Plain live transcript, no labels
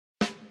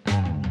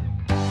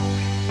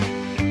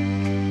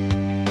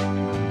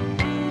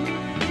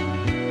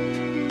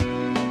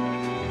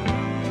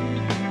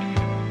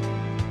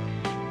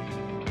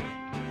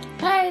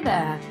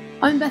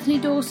I'm Bethany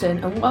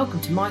Dawson and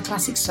welcome to My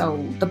Classic Soul,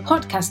 the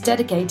podcast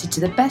dedicated to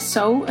the best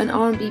soul and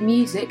R&B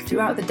music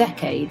throughout the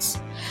decades.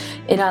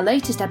 In our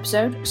latest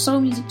episode,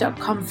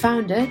 soulmusic.com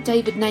founder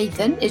David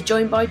Nathan is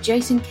joined by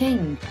Jason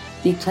King,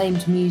 the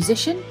acclaimed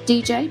musician,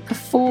 DJ,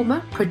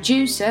 performer,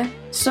 producer,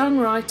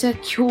 songwriter,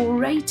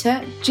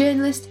 curator,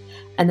 journalist,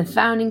 and the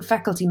founding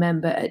faculty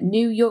member at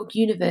New York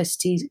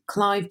University's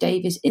Clive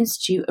Davis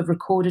Institute of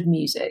Recorded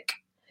Music.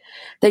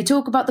 They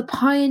talk about the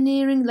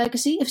pioneering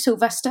legacy of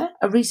Sylvester,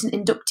 a recent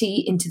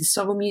inductee into the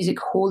Soul Music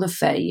Hall of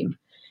Fame.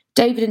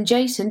 David and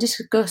Jason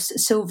discuss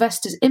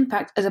Sylvester's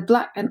impact as a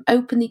black and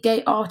openly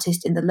gay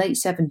artist in the late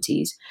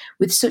 70s,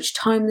 with such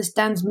timeless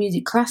dance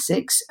music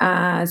classics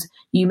as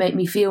You Make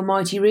Me Feel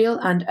Mighty Real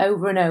and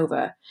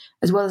Over,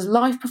 as well as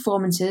live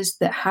performances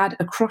that had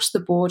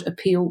across-the-board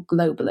appeal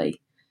globally.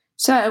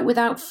 So,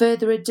 without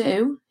further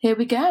ado, here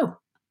we go.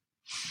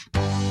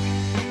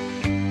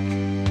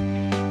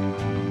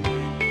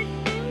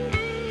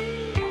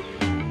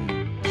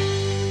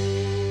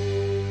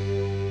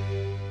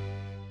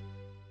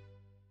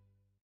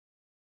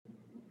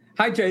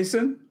 Hi,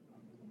 Jason.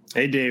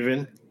 Hey,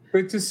 David.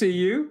 Good to see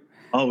you.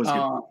 Always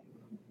good.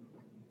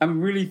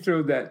 I'm really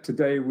thrilled that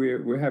today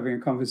we're having a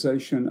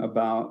conversation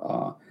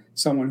about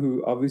someone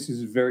who obviously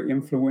is very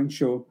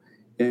influential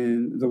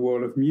in the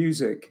world of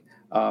music,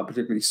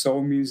 particularly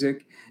soul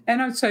music,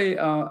 and I'd say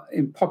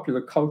in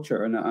popular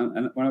culture.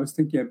 And when I was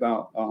thinking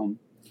about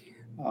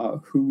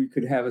who we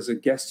could have as a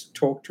guest to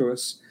talk to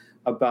us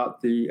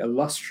about the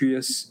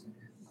illustrious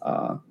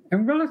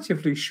and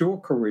relatively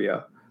short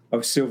career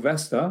of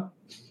Sylvester,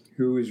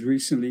 who was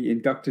recently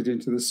inducted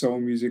into the Soul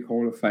Music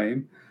Hall of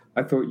Fame,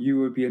 I thought you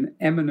would be an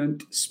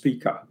eminent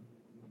speaker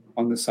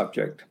on the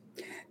subject.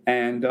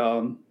 And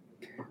I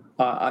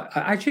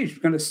actually was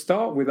going to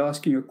start with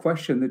asking you a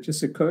question that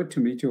just occurred to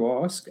me to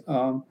ask.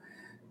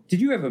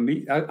 Did you ever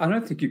meet? I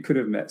don't think you could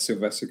have met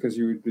Sylvester because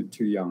you would have been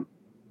too young.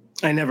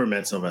 I never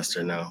met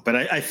Sylvester, no. But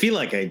I feel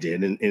like I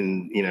did.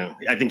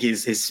 I think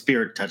his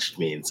spirit touched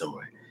me in some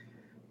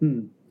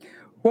way.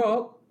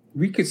 Well,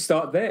 we could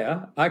start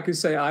there. I could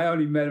say I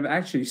only met him.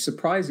 Actually,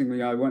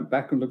 surprisingly, I went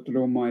back and looked at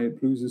all my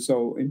Blues and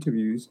Soul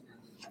interviews,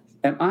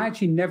 and I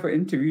actually never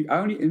interviewed. I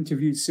only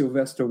interviewed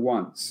Sylvester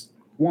once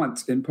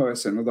in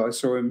person, although I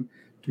saw him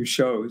do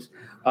shows.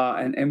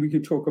 And we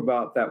can talk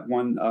about that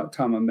one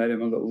time I met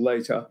him a little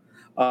later.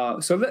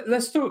 So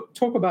let's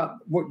talk about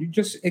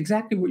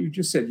exactly what you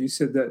just said. You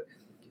said that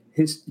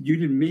you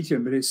didn't meet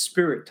him, but his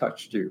spirit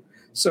touched you.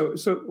 So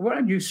why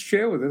don't you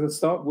share with us? Let's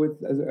start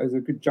with as a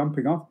good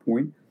jumping off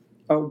point.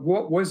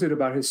 What was it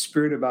about his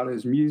spirit, about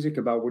his music,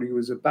 about what he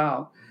was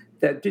about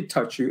that did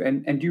touch you?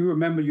 And do you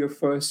remember your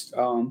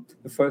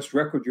the first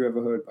record you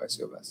ever heard by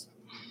Sylvester?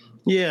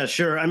 Yeah,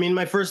 sure. I mean,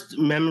 my first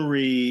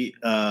memory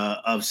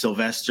of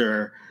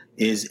Sylvester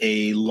is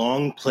a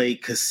long play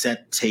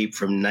cassette tape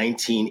from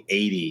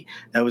 1980.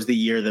 That was the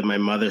year that my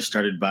mother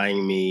started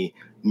buying me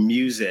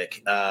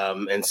music.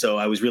 And so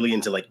I was really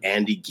into like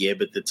Andy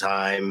Gibb at the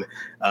time,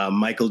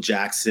 Michael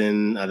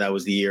Jackson. That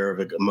was the year of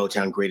a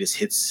Motown Greatest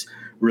Hits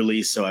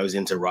release, so I was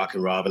into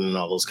Rockin' Robin and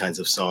all those kinds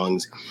of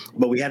songs.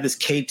 But we had this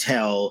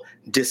K-Tel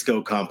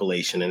disco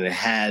compilation, and it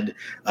had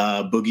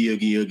Boogie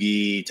Oogie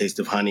Oogie, Taste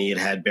of Honey, it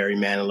had Barry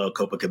Manilow,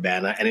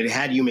 Copacabana, and it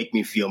had You Make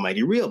Me Feel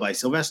Mighty Real by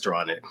Sylvester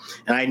on it.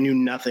 And I knew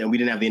nothing, and we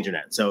didn't have the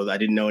internet, so I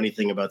didn't know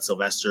anything about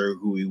Sylvester,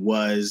 who he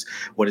was,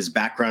 what his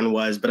background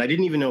was, but I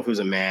didn't even know if it was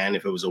a man,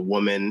 if it was a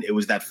woman. It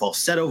was that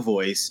falsetto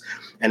voice,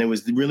 and it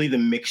was really the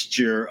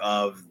mixture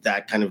of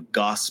that kind of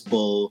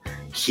gospel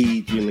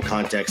key in the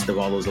context of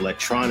all those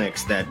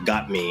electronics that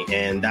got me.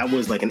 And that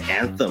was like an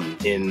anthem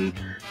in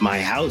my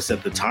house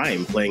at the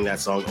time, playing that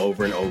song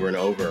over and over and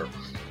over.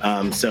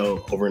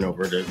 So over and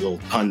over, there's a little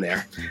pun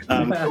there.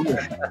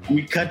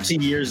 We cut to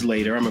years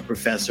later. I'm a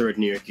professor at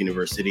New York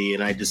University,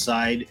 and I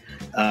decide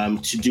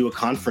to do a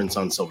conference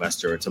on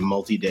Sylvester. It's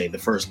the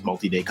first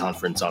multi-day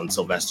conference on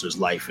Sylvester's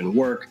life and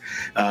work,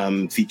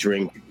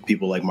 featuring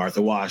people like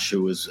Martha Wash,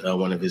 who was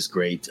one of his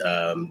great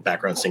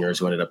background singers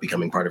who ended up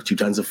becoming part of Two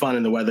Tons of Fun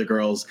and the Weather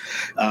Girls,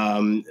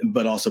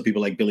 but also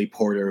people like Billy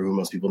Porter, who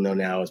most people know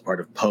now as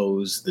part of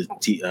Pose, the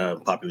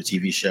popular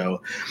TV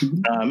show,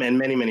 and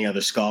many, many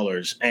other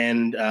scholars.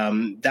 And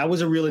that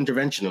was a real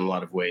intervention in a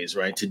lot of ways,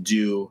 right?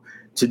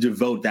 To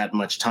devote that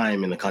much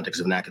time in the context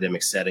of an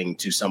academic setting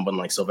to someone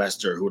like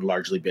Sylvester, who had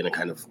largely been a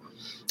kind of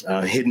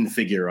hidden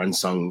figure,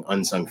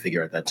 unsung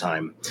figure at that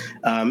time.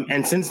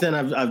 And since then,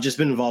 I've just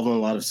been involved in a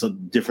lot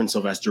of different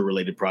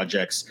Sylvester-related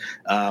projects.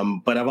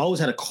 But I've always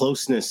had a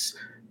closeness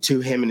to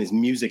him and his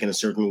music in a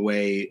certain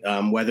way,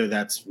 whether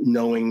that's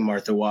knowing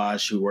Martha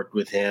Wash, who worked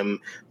with him,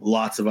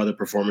 lots of other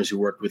performers who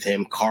worked with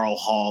him, Carl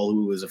Hall,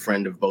 who was a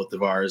friend of both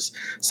of ours,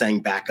 sang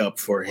backup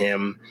for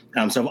him.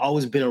 So I've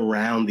always been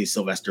around these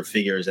Sylvester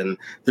figures, and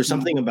there's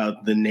something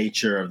about the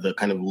nature of the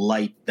kind of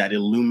light that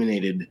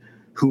illuminated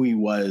who he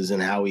was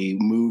and how he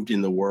moved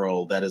in the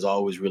world that has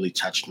always really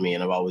touched me,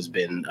 and I've always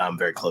been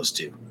very close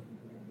to.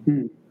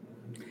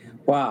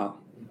 Wow.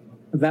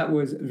 That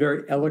was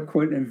very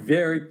eloquent and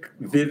very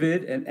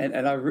vivid, and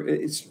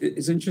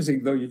it's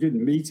interesting, though you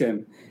didn't meet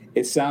him.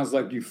 it sounds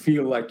like you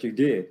feel like you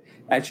did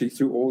actually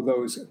through all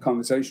those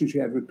conversations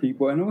you had with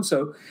people. And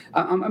also,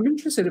 I'm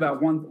interested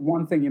about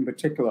one thing in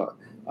particular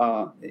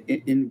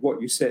in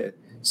what you said.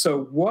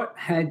 So, what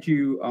had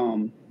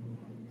you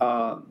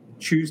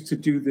choose to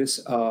do this?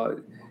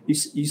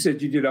 You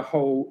said you did a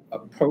whole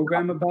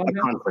program about it?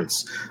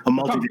 A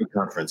multi-day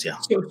conference, yeah.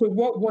 So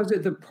what was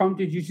it that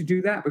prompted you to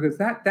do that? Because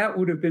that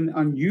would have been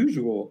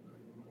unusual.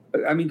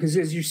 I mean, because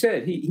as you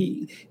said,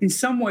 he in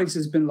some ways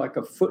has been like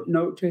a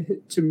footnote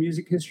to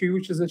music history,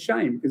 which is a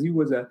shame because he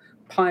was a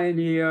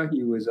pioneer,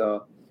 he was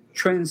a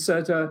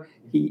trendsetter.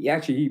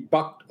 He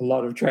bucked a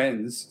lot of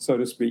trends, so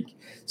to speak.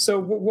 So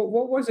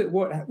what was it?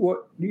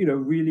 What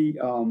really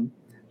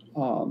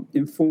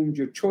informed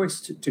your choice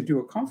to do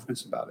a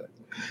conference about it?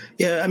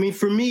 Yeah, I mean,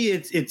 for me,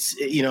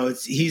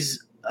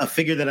 he's a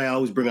figure that I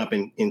always bring up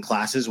in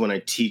classes when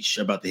I teach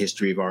about the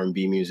history of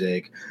R&B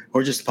music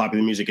or just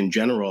popular music in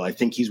general. I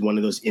think he's one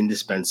of those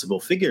indispensable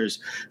figures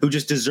who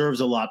just deserves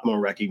a lot more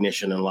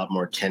recognition and a lot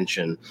more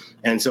attention.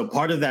 And so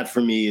part of that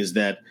for me is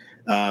that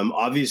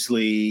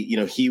obviously,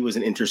 he was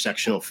an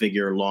intersectional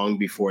figure long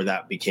before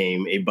that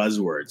became a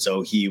buzzword.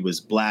 So he was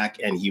Black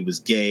and he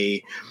was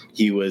gay.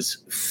 He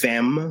was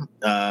femme.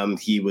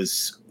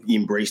 He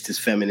embraced his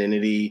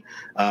femininity.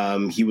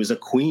 He was a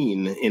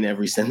queen in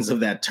every sense of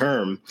that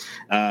term.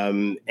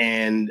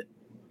 And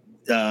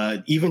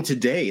even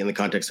today, in the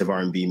context of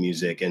R&B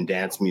music and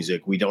dance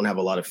music, we don't have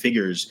a lot of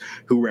figures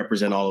who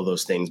represent all of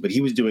those things. But he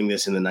was doing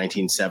this in the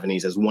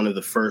 1970s as one of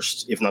the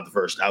first, if not the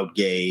first, out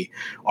gay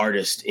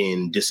artist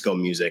in disco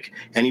music.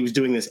 And he was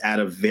doing this at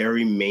a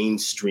very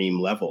mainstream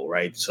level,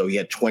 right? So he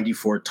had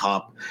 24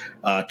 top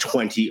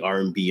 20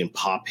 R&B and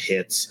pop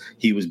hits.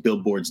 He was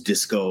Billboard's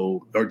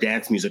disco or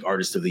dance music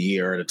artist of the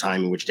year at a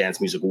time in which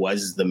dance music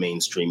was the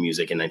mainstream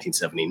music in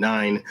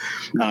 1979.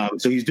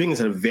 So he was doing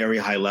this at a very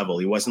high level.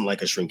 He wasn't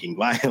like a shrinking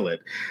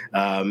violet.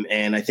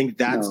 And I think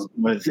that's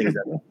one of the things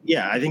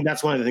I think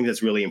that's one of the things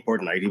that's really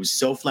important. Right? He was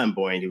so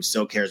flamboyant, he was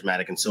so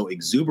charismatic and so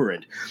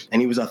exuberant, and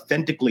he was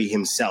authentically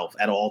himself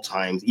at all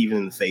times, even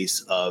in the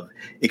face of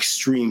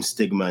extreme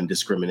stigma and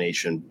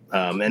discrimination.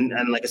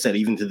 And like I said,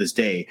 even to this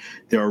day,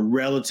 there are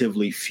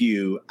relatively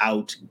few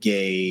out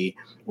gay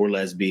or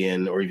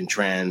lesbian or even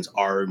trans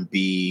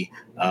R&B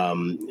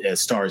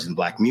stars in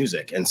Black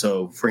music. And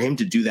so for him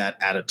to do that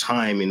at a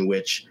time in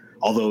which,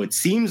 although it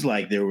seems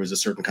like there was a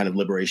certain kind of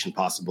liberation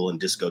possible in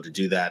disco to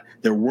do that,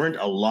 there weren't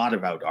a lot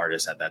of out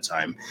artists at that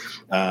time,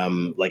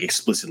 like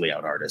explicitly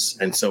out artists.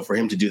 And so for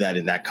him to do that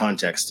in that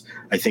context,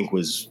 I think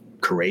was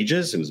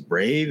courageous, it was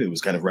brave, it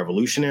was kind of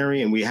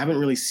revolutionary, and we haven't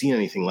really seen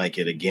anything like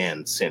it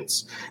again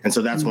since. And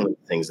so that's one of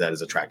the things that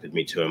has attracted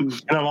me to him.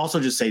 And I'll also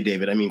just say,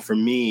 David, I mean, for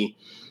me,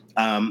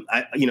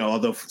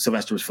 although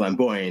Sylvester was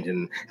flamboyant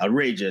and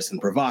outrageous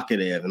and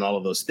provocative and all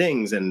of those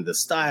things, and the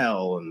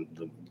style and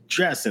the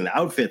dress and the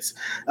outfits,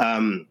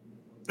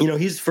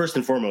 he's first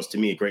and foremost to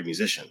me a great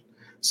musician.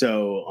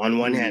 So on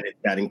one hand, it's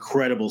that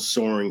incredible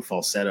soaring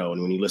falsetto,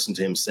 and when you listen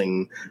to him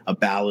sing a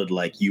ballad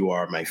like "You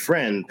Are My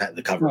Friend,"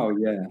 the cover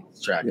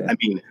track, I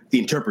mean, the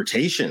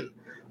interpretation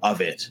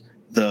of it,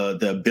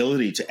 the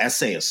ability to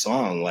essay a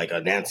song like a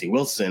Nancy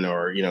Wilson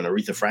or an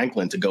Aretha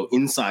Franklin, to go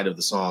inside of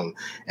the song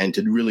and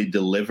to really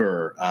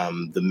deliver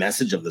the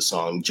message of the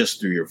song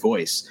just through your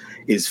voice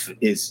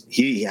is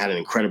he had an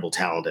incredible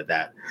talent at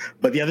that.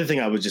 But the other thing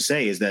I would just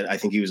say is that I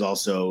think he was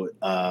also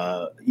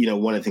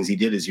one of the things he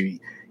did is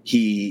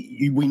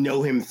we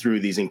know him through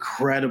these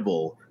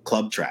incredible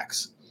club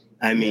tracks.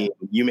 I mean,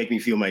 You Make Me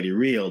Feel Mighty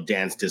Real,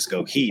 Dance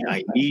Disco Heat,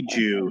 I Need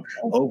You,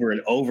 over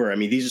and over. I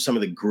mean, these are some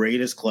of the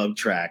greatest club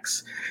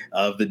tracks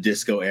of the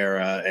disco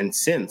era and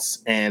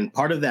since. And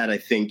part of that, I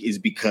think, is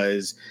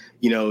because,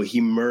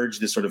 he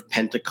merged this sort of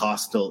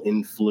Pentecostal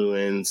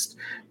influenced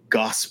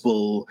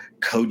gospel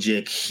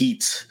Kojic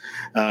heat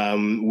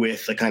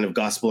with a kind of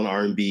gospel and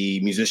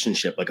R&B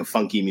musicianship, like a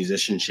funky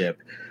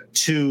musicianship,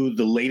 to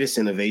the latest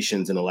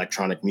innovations in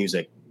electronic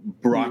music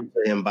brought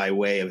to him by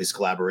way of his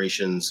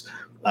collaborations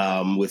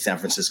with San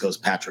Francisco's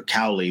Patrick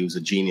Cowley, who's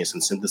a genius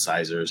in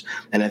synthesizers.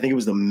 And I think it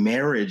was the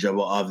marriage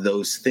of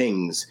those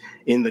things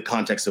in the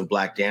context of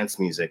Black dance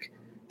music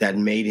that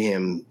made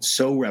him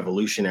so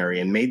revolutionary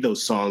and made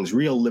those songs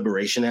real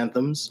liberation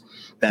anthems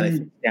that I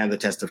think stand the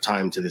test of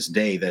time to this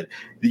day, that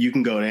you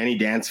can go to any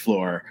dance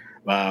floor,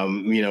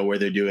 where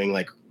they're doing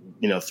like,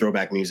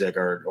 throwback music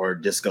or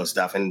disco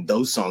stuff, and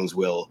those songs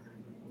will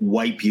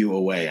wipe you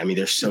away. I mean,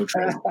 they're so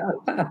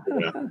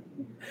transparent.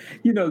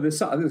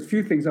 There's a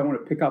few things I want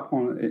to pick up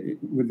on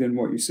within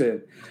what you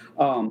said.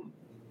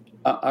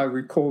 I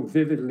recall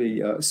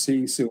vividly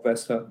seeing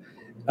Sylvester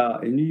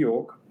in New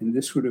York, and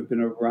this would have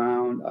been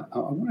around, I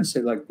want to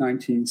say like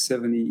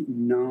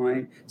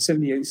 1979,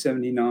 78,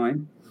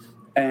 79.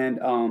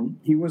 And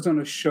he was on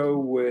a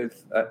show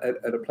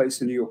at a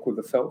place in New York called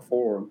the Felt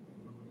Forum,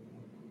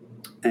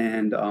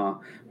 and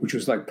which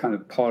was like kind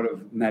of part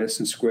of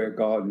Madison Square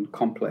Garden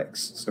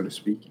complex, so to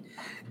speak.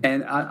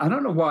 And I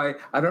don't know why,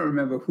 I don't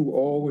remember who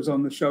all was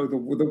on the show. The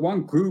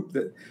one group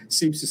that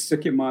seems to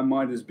stick in my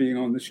mind as being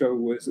on the show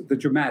was the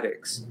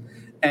Dramatics.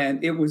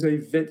 And it was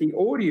the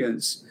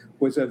audience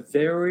was a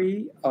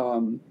very,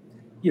 R&B,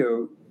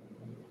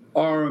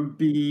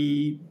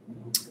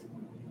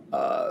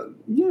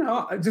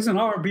 just an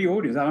R&B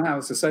audience. I don't know how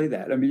else to say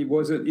that. I mean, it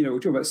wasn't, we're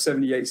talking about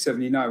 78,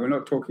 79. We're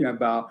not talking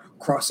about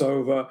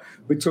crossover.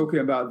 We're talking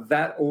about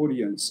that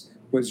audience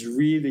was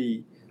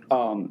really,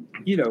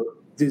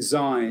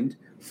 designed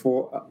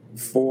for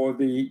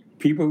the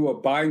people who are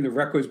buying the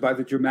records by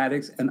the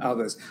Dramatics and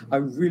others. I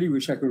really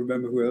wish I could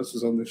remember who else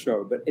was on the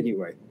show. But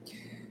anyway,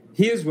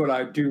 here's what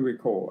I do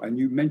recall. And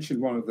you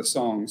mentioned one of the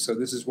songs, so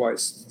this is why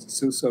it's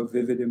still so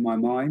vivid in my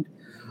mind.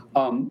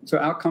 So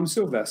out comes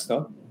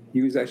Sylvester.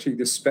 He was actually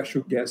the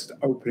special guest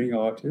opening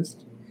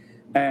artist.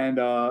 And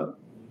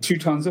 2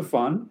 Tons of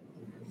Fun.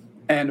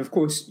 And, of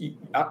course,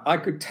 I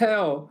could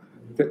tell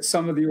that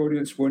some of the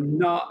audience were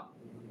not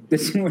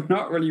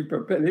really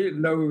prepared. They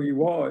didn't know who he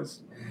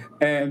was.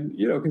 And,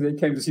 because they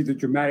came to see the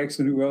Dramatics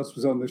and who else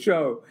was on the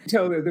show.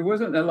 Tell that there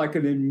wasn't like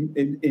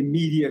an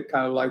immediate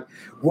kind of like,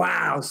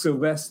 wow,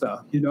 Sylvester,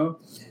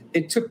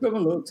 It took them a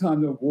little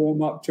time to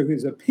warm up to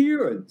his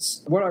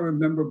appearance. What I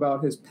remember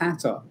about his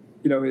patter,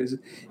 his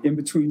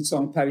in-between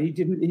song patter, he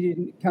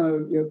didn't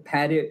kind of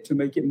pad it to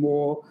make it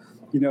more,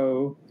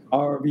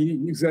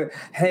 R&B. He said,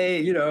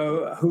 hey,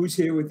 who's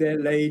here with their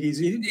ladies?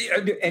 He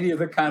didn't do any of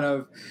the kind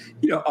of,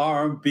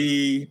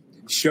 R&B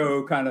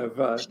show kind of,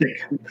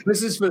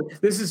 this is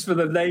for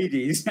the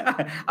ladies.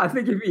 I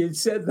think if he had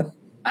said that,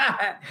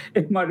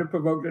 it might have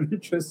provoked an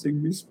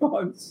interesting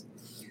response.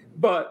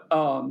 But,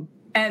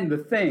 and the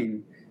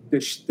thing,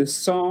 the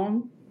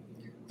song,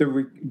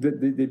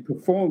 the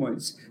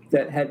performance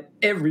that had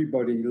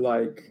everybody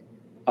like,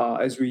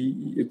 as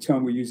a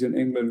term we use in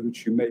England,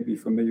 which you may be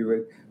familiar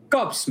with,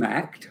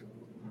 gobsmacked,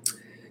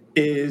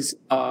 is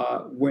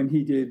when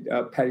he did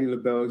Patti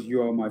LaBelle's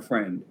 "You Are My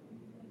Friend."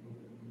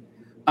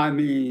 I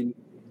mean,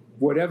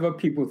 whatever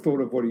people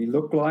thought of what he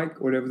looked like,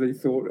 whatever they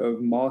thought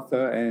of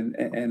Martha and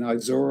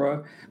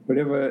Izora,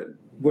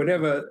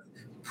 whatever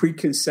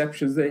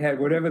preconceptions they had,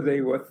 whatever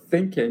they were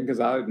thinking, because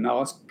I didn't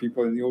ask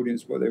people in the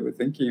audience what they were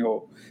thinking,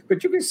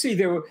 but you could see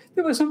there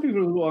were some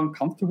people a little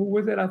uncomfortable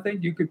with it. I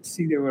think you could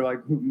see they were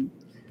like,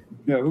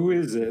 who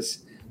is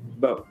this?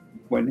 But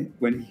when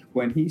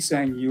he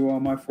sang "You Are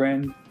My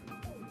Friend,"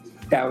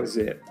 that was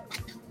it.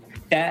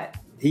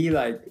 That he,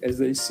 like, as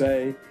they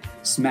say,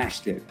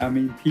 smashed it. I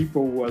mean,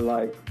 people were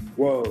like,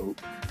 whoa,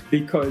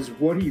 because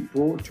what he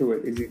brought to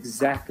it is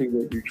exactly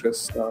what you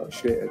just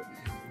shared.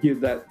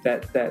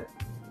 That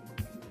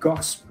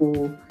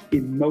gospel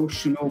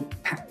emotional,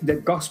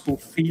 that gospel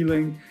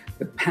feeling,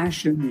 the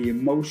passion, the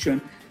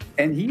emotion.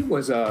 And he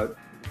was a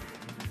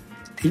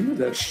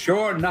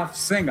sure enough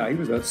singer. He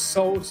was a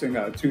soul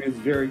singer to his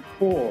very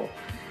core.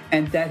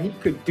 And that he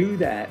could do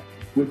that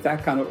with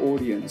that kind of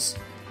audience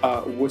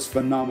was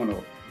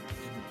phenomenal.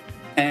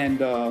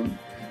 And,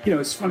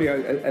 it's funny,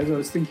 as I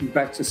was thinking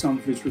back to some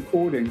of his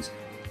recordings,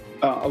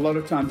 a lot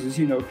of times, as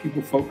you know,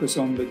 people focus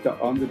on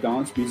the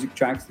dance music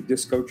tracks, the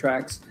disco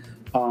tracks.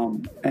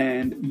 And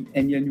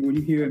then when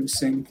you hear him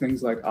sing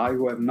things like "I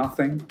Who Have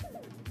Nothing"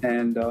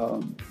 and,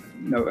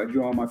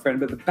 "You Are My Friend,"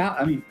 but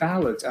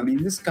ballads,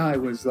 this guy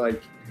was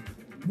like,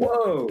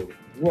 whoa.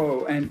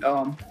 And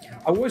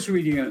I was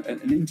reading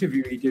an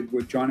interview he did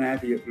with John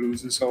Abbey at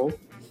Blues and Soul.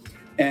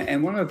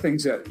 And one of the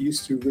things that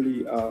used to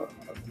really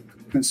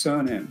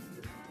concern him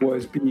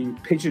was being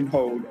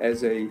pigeonholed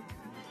as a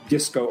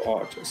disco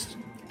artist.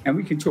 And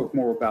we can talk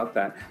more about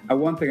that.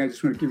 One thing I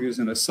just want to give you as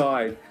an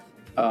aside,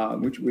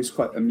 which was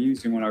quite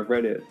amusing when I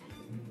read it.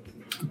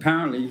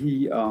 Apparently,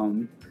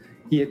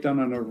 he had done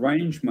an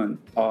arrangement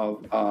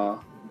of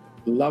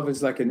 "Love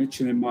Is Like an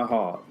Itching in My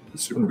Heart," the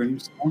Supreme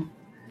song.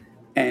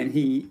 And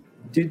he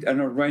did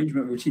an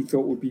arrangement which he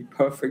thought would be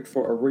perfect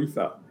for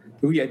Aretha,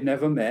 who he had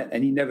never met,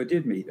 and he never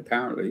did meet,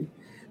 apparently.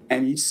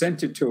 And he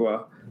sent it to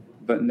her,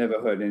 but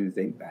never heard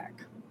anything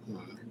back.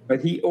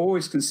 But he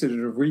always considered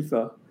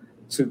Aretha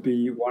to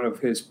be one of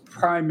his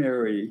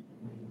primary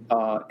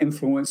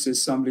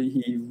influences, somebody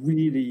he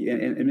really,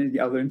 and in the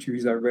other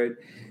interviews I read,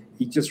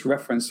 he just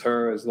referenced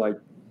her as like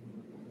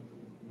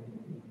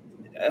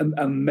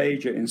a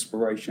major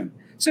inspiration.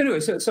 So anyway,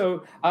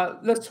 so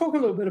let's talk a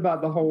little bit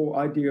about the whole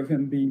idea of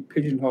him being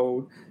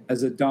pigeonholed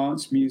as a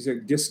dance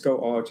music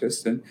disco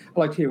artist, and I'd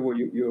like to hear what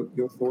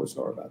your thoughts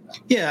are about that.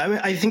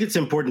 Yeah, I think it's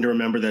important to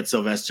remember that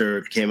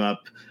Sylvester came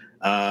up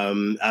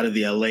out of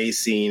the LA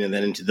scene and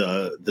then into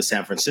the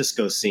San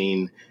Francisco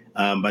scene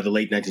by the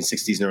late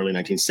 1960s and early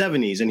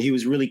 1970s. And he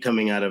was really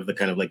coming out of the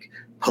kind of like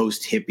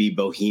post-hippie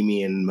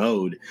bohemian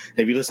mode. And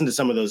if you listen to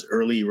some of those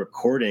early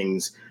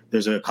recordings,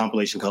 there's a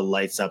compilation called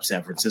Lights Up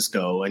San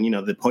Francisco. And,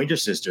 the Pointer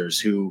Sisters,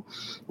 who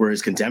were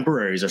his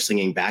contemporaries, are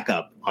singing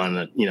backup on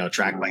a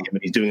track by him. And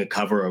he's doing a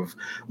cover of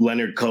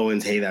Leonard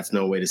Cohen's "Hey, That's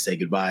No Way to Say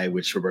Goodbye,"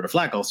 which Roberta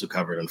Flack also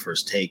covered on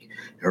First Take,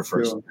 her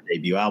first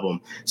debut album.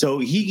 So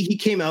he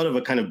came out of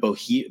a kind of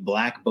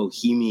black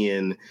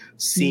bohemian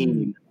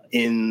scene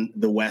in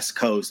the West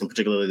Coast, and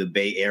particularly the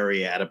Bay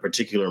Area, at a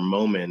particular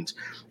moment.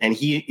 And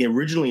he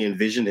originally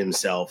envisioned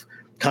himself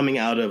coming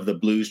out of the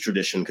blues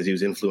tradition, because he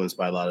was influenced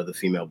by a lot of the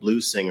female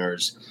blues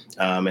singers,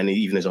 and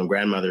even his own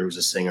grandmother, who was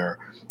a singer.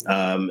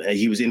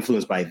 He was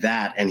influenced by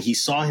that, and he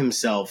saw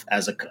himself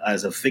as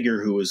a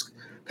figure who was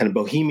kind of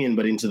bohemian,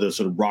 but into the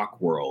sort of rock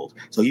world.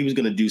 So he was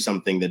going to do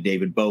something that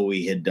David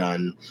Bowie had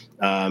done,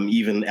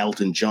 even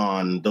Elton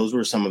John. Those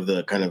were some of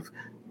the kind of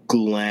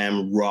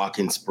glam rock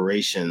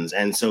inspirations.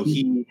 And so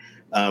he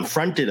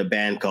fronted a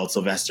band called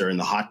Sylvester and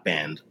the Hot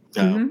Band.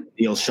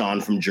 Neil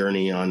Schon from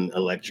Journey on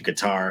electric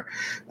guitar.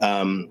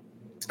 And,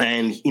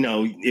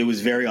 it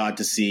was very odd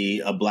to see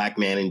a black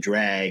man in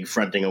drag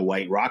fronting a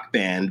white rock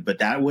band, but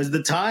that was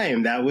the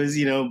time. That was,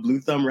 Blue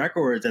Thumb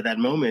Records at that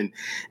moment.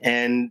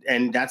 And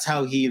that's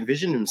how he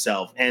envisioned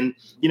himself. And,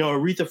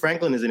 Aretha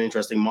Franklin is an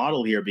interesting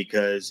model here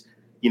because,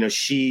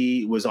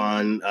 she was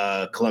on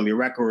Columbia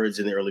Records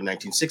in the early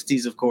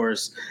 1960s, of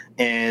course.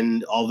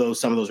 And although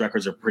some of those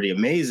records are pretty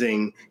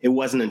amazing, it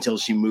wasn't until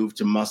she moved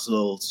to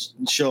Muscle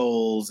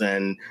Shoals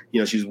and,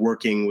 she was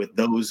working with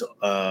those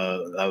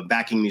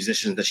backing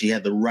musicians that she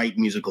had the right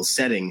musical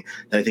setting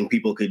that I think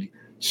people could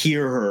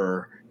hear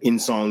her in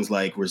songs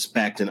like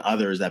Respect and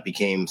others that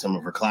became some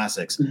of her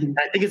classics. And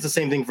I think it's the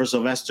same thing for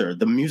Sylvester.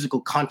 The musical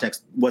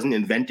context wasn't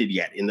invented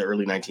yet in the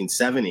early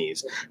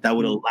 1970s that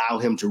would allow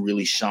him to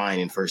really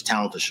shine and for his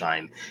talent to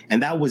shine. And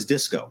that was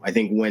disco. I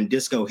think when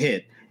disco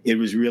hit, it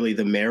was really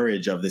the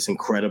marriage of this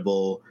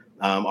incredible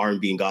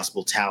R&B and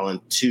gospel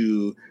talent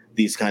to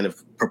these kind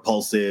of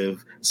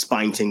propulsive,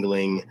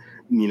 spine-tingling,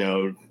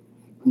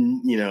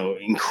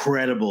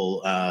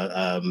 incredible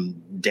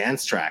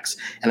dance tracks.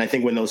 And I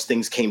think when those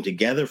things came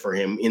together for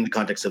him in the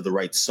context of the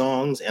right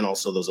songs and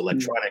also those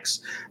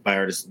electronics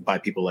by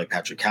people like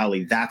Patrick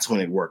Cowley, that's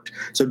when it worked.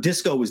 So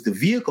disco was the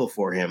vehicle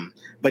for him,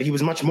 but he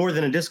was much more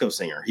than a disco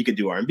singer. He could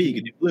do R&B, he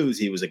could do blues,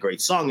 he was a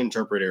great song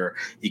interpreter,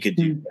 he could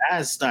do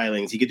jazz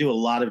stylings, he could do a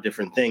lot of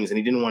different things, and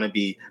he didn't want to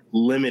be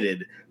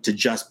limited to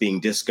just being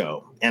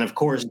disco. And of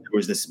course, there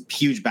was this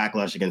huge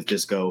backlash against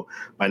disco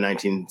by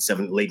late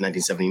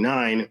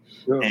 1979.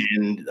 Sure.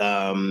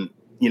 And,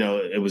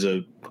 it was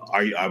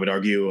I would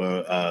argue,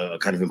 a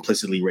kind of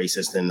implicitly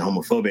racist and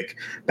homophobic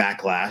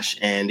backlash.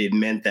 And it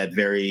meant that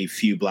very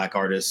few Black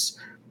artists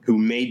who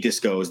made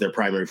disco as their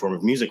primary form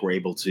of music were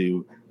able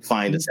to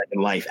find a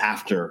second life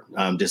after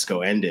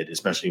disco ended,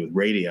 especially with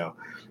radio.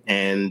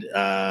 And,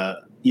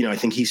 I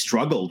think he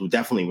struggled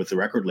definitely with the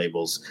record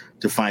labels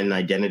to find an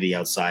identity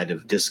outside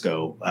of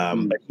disco.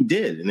 But he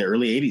did in the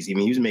early 80s. I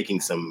mean, he was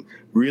making some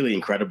really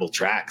incredible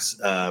tracks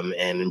and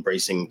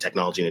embracing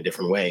technology in a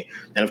different way.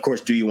 And of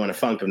course, Do You Want to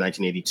Funk of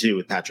 1982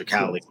 with Patrick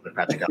Cowley, one of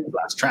Patrick Cowley's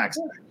last tracks,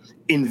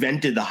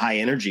 invented the high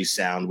energy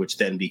sound, which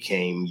then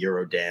became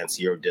Eurodance,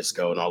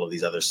 Eurodisco, and all of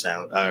these other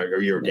sound, or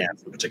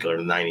Eurodance in particular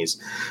in the 90s,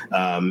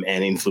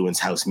 and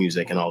influenced house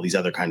music and all these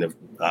other kind of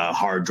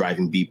hard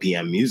driving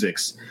BPM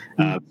musics.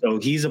 So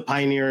he's a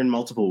pioneer in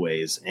multiple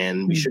ways,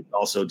 and we should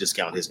also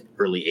discount his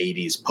early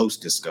 80s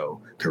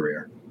post-disco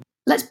career.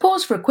 Let's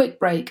pause for a quick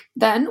break.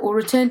 Then we'll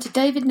return to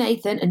David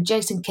Nathan and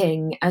Jason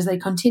King as they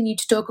continue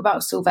to talk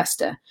about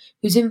Sylvester,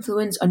 whose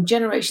influence on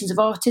generations of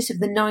artists of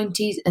the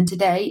 90s and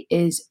today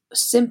is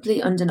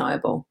simply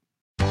undeniable.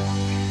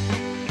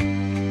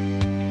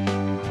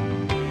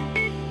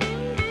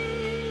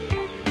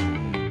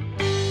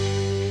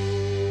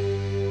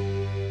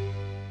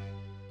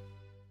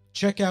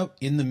 Check out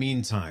In the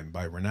Meantime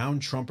by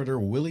renowned trumpeter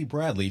Willie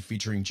Bradley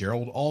featuring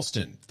Gerald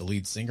Alston, the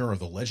lead singer of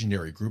the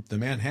legendary group The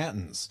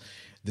Manhattans.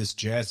 This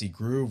jazzy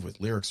groove with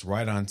lyrics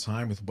right on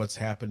time with what's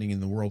happening in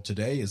the world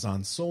today is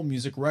on Soul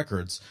Music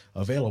Records,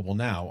 available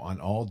now on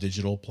all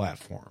digital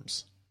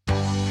platforms.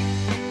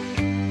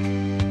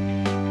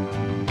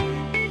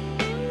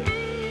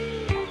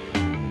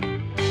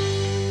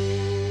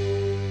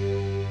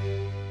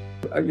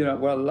 I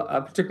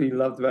particularly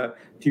loved about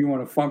Do You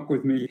Want to Funk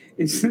With Me?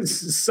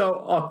 It's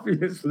so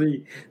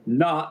obviously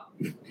not,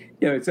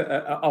 it's an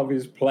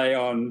obvious play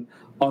on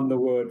the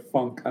word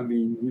funk. I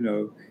mean,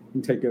 it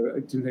can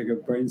take a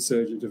brain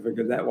surgeon to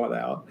figure that one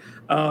out.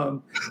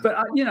 But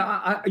I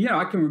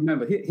can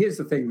remember. Here's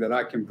the thing that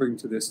I can bring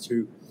to this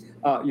too.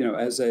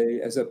 As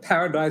a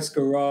Paradise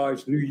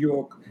Garage New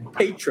York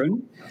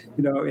patron,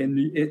 in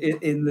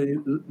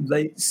the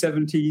late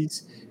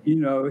 70s,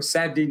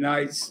 Saturday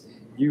nights,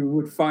 you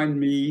would find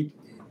me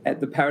at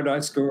the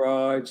Paradise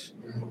Garage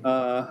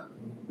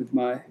with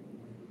my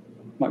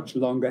much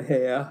longer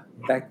hair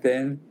back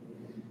then,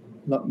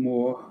 a lot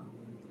more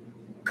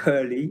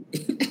curly,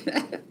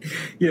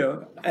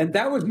 and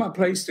that was my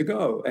place to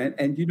go. And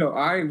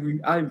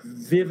I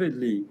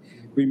vividly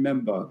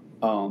remember,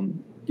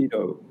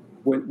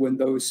 when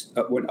those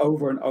went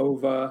over and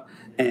over,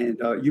 and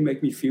You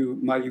Make Me Feel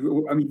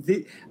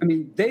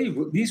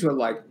these were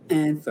like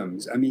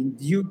anthems. I mean,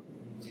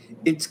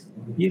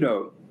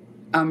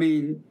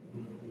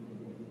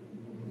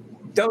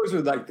 those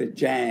were like the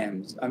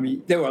jams. I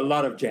mean, there were a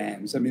lot of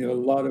jams. I mean, there were a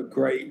lot of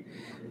great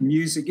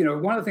music.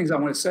 One of the things I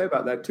want to say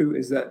about that too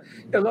is that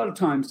a lot of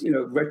times,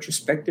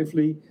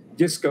 retrospectively,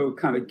 disco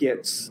kind of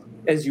gets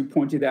as you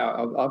pointed out,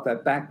 of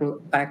that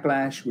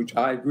backlash, which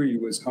I agree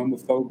was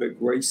homophobic,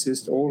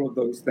 racist, all of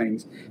those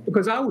things,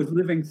 because I was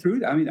living through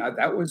that. I mean,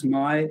 that was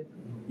my,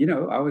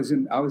 I was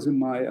in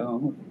my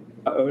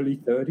early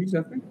 30s,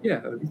 I think.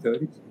 Yeah, early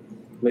 30s,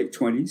 late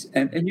 20s,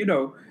 and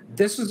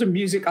this was the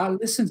music I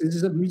listened to. This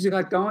is the music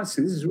I danced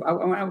to. I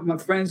went out with my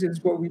friends. This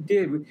is what we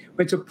did. We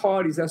went to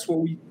parties. That's what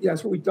we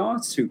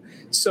danced to.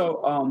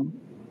 So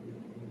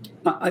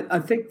I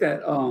think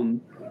that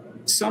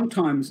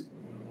sometimes,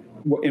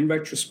 in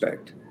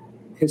retrospect,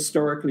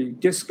 historically,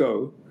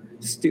 disco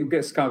still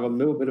gets kind of a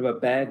little bit of a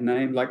bad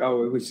name, like,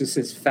 oh, it was just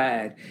this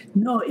fad.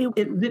 No,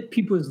 it lit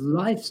people's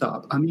lives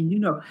up. I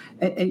mean,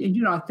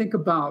 and I think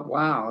about,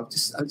 wow,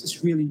 I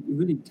just really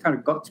kind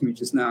of got to me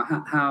just now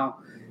how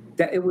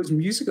that it was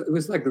musical. It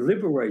was like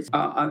liberating,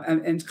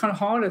 and it's kind of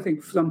hard, I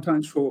think,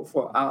 sometimes for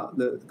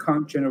the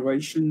current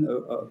generation,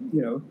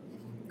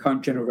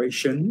 current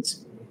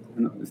generations.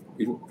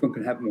 One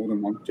can have more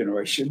than one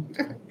generation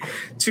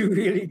to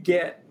really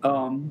get,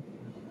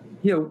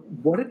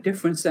 what a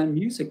difference that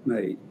music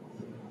made.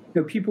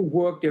 People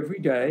worked every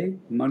day,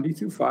 Monday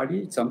through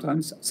Friday,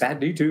 sometimes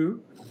Saturday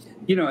too,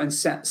 and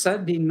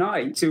Saturday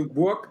night to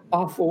work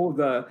off all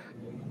the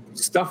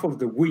stuff of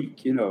the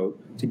week,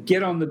 to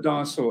get on the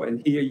dance floor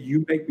and hear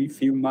 "You Make Me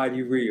Feel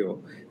Mighty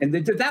Real." And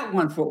that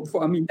one,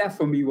 that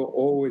for me will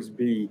always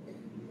be,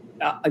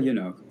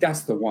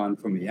 that's the one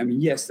for me. I mean,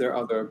 yes, there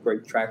are other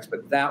great tracks,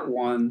 but that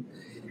one,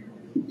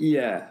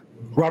 yeah.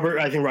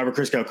 I think Robert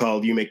Christgau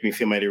called "You Make Me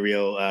Feel Mighty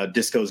Real"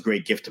 disco's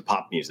great gift to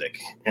pop music.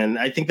 And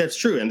I think that's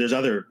true. And there's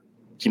other,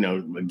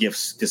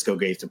 gifts disco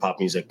gave to pop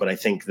music, but I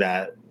think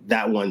that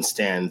one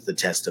stands the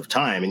test of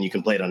time, and you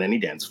can play it on any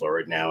dance floor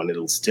right now and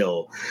it'll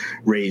still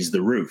raise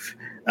the roof.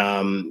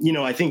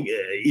 I think,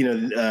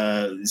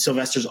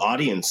 Sylvester's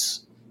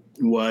audience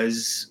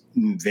was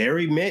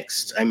very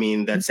mixed. I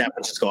mean, that San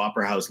Francisco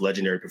Opera House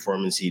legendary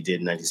performance he did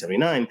in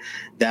 1979,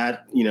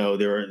 that,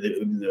 there are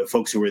the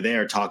folks who were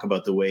there talk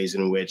about the ways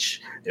in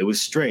which it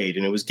was straight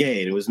and it was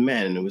gay and it was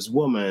men and it was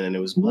woman and it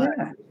was black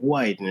and it was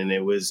white and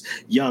it was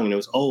young and it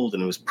was old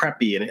and it was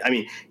preppy.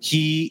 And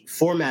he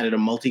formatted a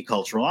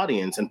multicultural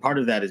audience. And part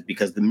of that is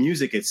because the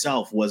music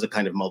itself was a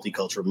kind of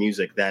multicultural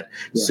music that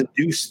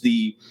seduced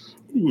the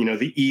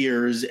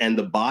ears and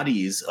the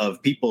bodies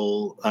of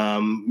people,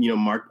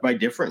 marked by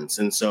difference.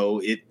 And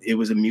so it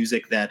was a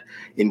music that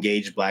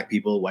engaged Black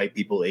people, white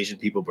people, Asian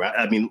people,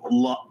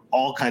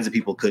 all kinds of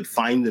people could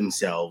find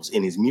themselves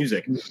in his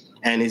music.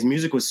 And his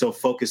music was so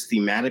focused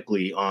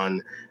thematically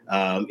on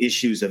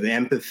issues of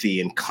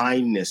empathy and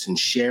kindness and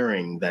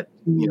sharing that,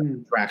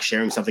 track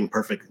Sharing Something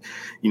Perfect,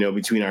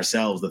 between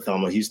ourselves, the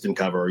Thelma Houston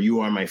cover, or You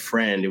Are My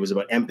Friend. It was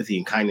about empathy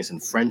and kindness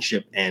and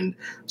friendship and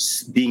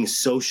being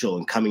social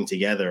and coming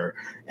together.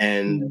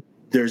 And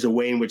there's a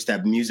way in which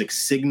that music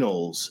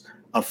signals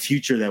a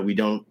future that we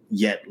don't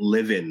yet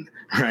live in,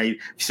 right?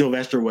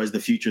 Sylvester was the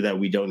future that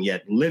we don't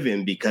yet live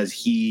in because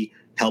he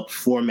helped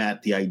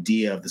format the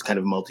idea of this kind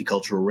of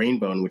multicultural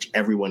rainbow in which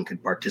everyone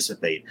could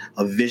participate,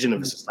 a vision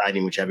of a society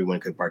in which everyone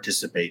could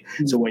participate.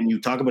 So when you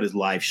talk about his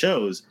live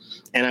shows,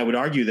 and I would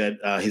argue that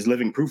his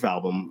Living Proof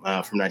album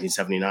from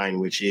 1979,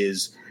 which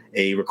is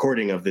a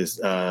recording of this,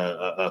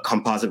 a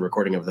composite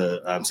recording of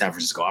the San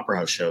Francisco Opera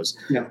House shows,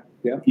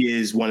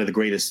 is one of the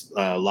greatest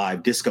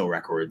live disco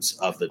records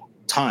of the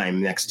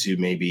time, next to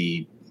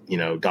maybe,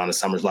 Donna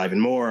Summer's Live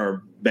and More,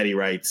 or Betty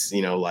Wright's,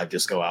 live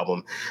disco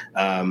album.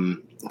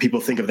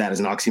 People think of that as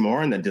an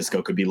oxymoron, that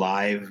disco could be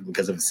live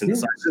because of the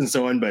synthesizers and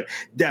so on, but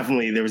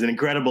definitely there was an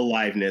incredible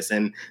liveness,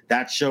 and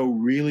that show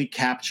really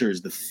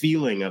captures the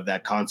feeling of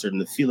that concert and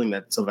the feeling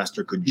that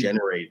Sylvester could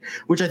generate,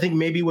 which I think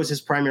maybe was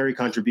his primary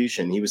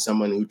contribution. He was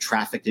someone who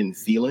trafficked in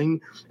feeling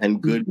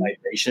and good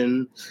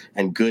vibration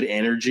and good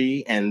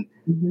energy, and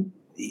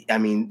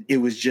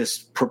it was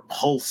just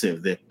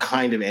propulsive, the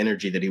kind of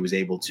energy that he was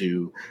able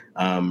to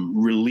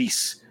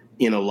release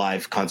in a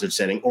live concert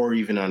setting or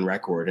even on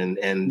record.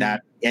 And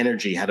that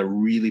energy had a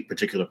really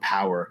particular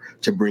power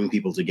to bring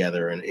people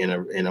together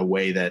in a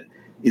way that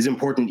is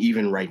important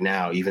even right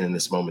now, even in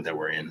this moment that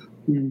we're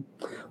in.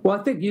 Well,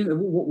 I think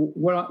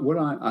what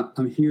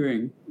I'm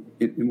hearing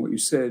in what you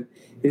said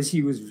is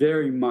he was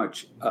very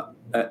much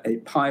a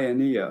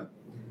pioneer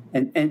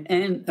and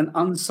an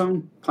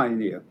unsung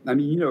pioneer.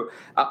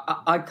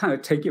 I kind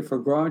of take it for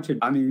granted.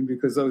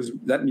 Because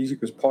that music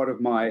was part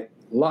of my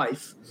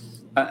life.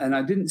 And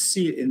I didn't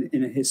see it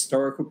in a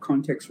historical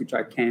context, which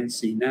I can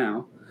see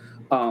now.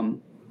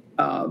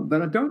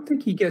 But I don't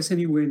think he gets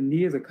anywhere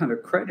near the kind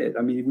of credit.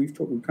 We've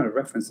kind of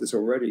referenced this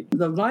already.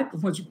 The live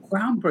performance was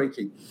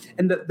groundbreaking,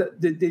 and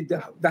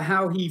the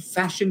how he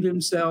fashioned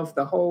himself,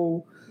 the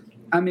whole,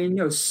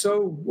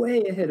 so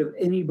way ahead of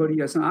anybody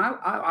else. And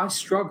I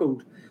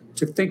struggled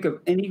to think of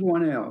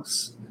anyone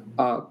else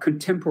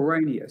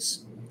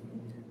contemporaneous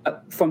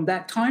from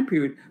that time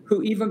period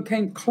who even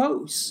came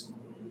close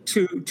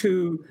to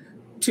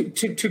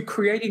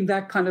creating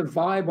that kind of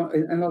vibe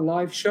in a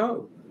live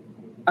show.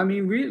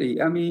 Really.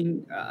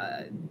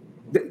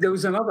 There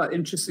was another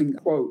interesting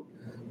quote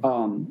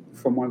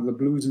from one of the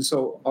Blues and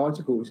Soul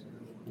articles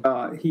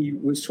he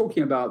was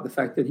talking about the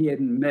fact that he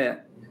had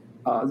met,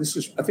 this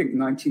was, I think,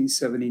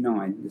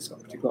 1979, this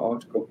particular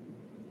article.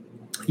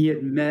 He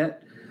had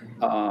met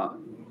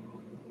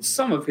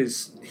some of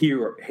his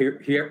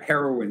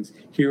heroines.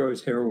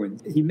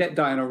 He met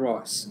Diana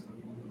Ross.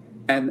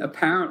 And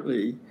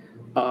apparently,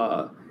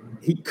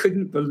 he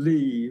couldn't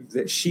believe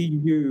that she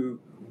knew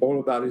all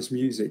about his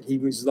music. He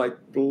was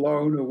like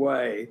blown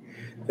away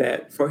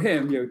that for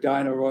him,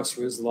 Diana Ross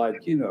was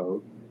like, in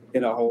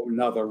a whole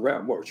nother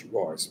realm. What she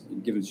was,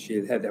 given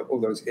she had all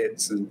those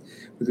hits and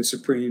with the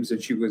Supremes,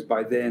 and she was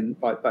by then,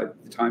 by the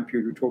time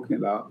period we're talking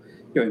about,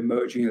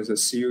 emerging as a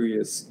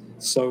serious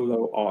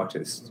solo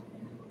artist.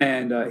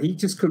 And he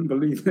just couldn't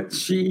believe that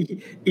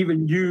she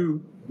even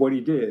knew what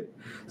he did.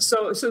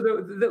 So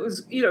there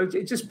was,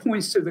 it just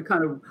points to the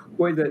kind of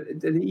way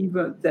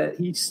that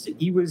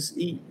he was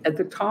at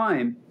the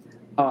time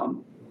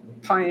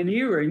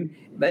pioneering,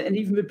 and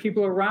even the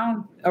people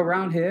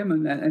around him,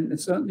 and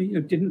certainly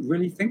didn't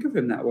really think of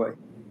him that way.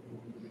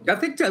 I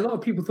think a lot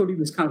of people thought he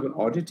was kind of an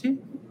oddity.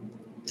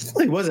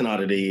 He was an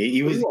oddity.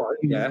 He was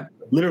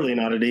literally an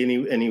oddity,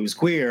 and he was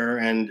queer,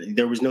 and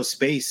there was no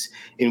space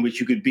in which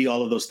you could be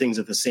all of those things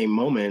at the same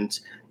moment.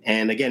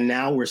 And again,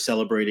 now we're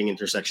celebrating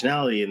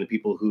intersectionality and the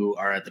people who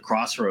are at the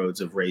crossroads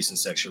of race and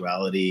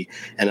sexuality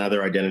and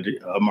other identity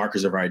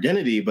markers of our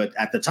identity. But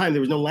at the time,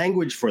 there was no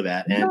language for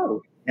that.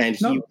 And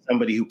he was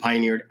somebody who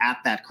pioneered at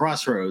that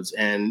crossroads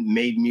and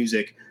made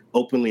music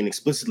openly and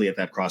explicitly at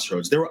that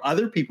crossroads. There were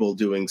other people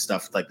doing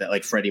stuff like that,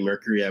 like Freddie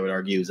Mercury, I would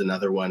argue, is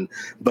another one,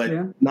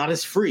 but not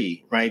as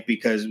free, right?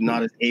 Because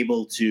not as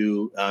able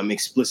to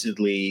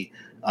explicitly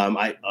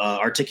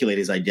articulate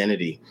his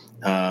identity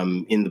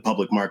in the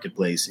public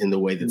marketplace in the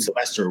way that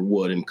Sylvester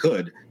would and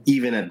could,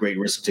 even at great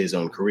risk to his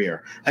own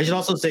career. I should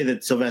also say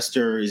that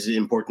Sylvester is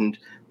important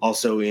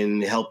also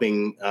in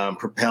helping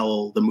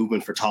propel the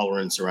movement for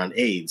tolerance around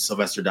AIDS.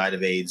 Sylvester died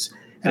of AIDS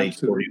at age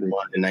 41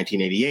 in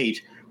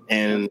 1988,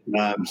 and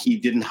he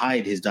didn't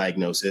hide his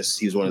diagnosis.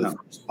 He was one of the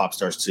first pop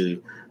stars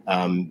to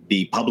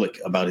be public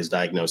about his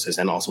diagnosis,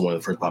 and also one of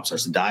the first pop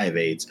stars to die of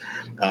AIDS.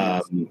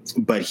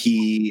 But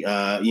he,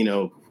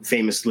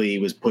 famously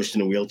was pushed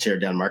in a wheelchair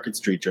down Market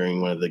Street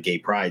during one of the gay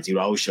prides. He would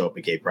always show up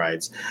at gay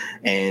prides.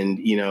 And,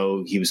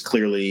 he was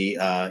clearly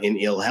in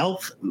ill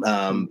health,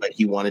 but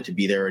he wanted to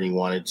be there and he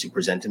wanted to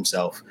present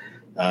himself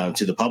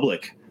to the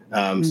public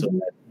so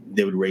that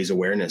they would raise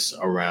awareness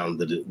around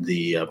the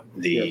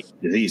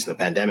disease and the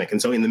pandemic. And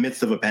so in the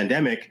midst of a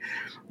pandemic,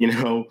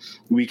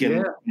 we can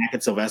look back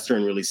at Sylvester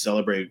and really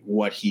celebrate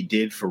what he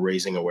did for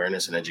raising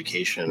awareness and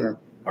education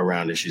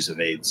around issues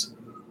of AIDS.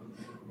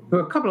 There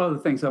are a couple other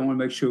things I want to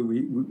make sure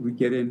we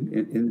get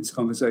in this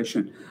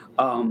conversation.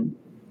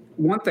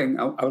 One thing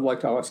I would like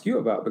to ask you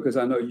about, because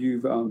I know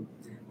you've,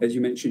 as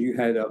you mentioned, you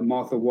had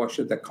Martha Wash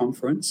at that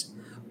conference.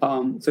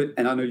 And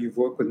I know you've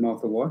worked with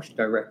Martha Wash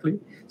directly.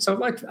 So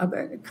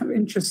kind of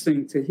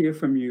interesting to hear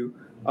from you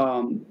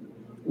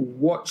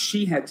what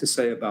she had to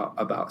say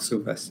about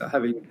Sylvester,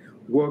 having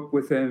worked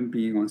with him,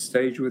 being on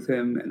stage with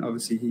him, and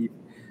obviously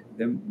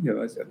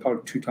as a part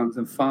of Two Tongues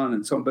and Fun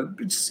and so on. But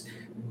just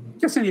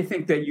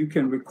anything that you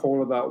can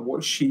recall about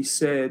what she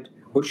said,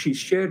 what she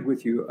shared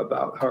with you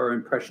about her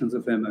impressions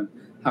of him and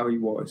how he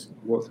was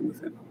working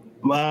with him.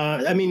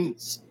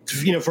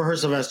 For her,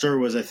 Sylvester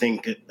was, I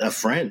think, a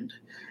friend,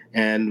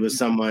 and was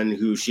someone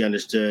who she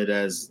understood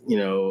as,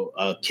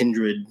 a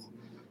kindred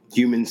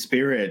human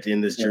spirit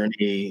in this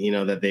journey,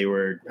 that they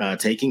were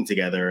taking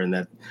together, and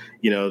that,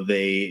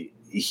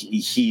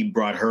 he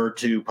brought her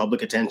to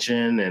public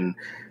attention, and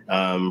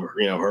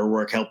her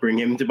work helped bring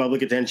him to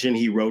public attention.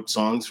 He wrote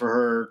songs for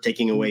her,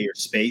 "Taking Away Your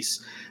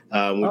Space,"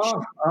 which is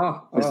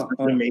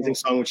an amazing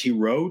song which he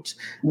wrote.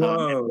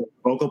 The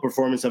vocal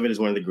performance of it is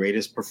one of the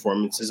greatest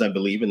performances, I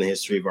believe, in the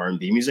history of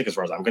R&B music, as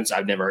far as I'm concerned.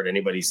 I've never heard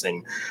anybody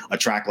sing a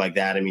track like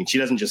that. I mean, she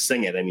doesn't just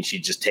sing it. I mean, she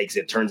just takes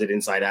it, turns it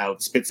inside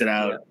out, spits it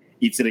out,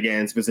 eats it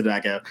again, spits it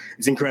back out.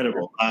 It's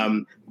incredible.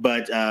 And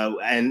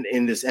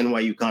in this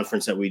NYU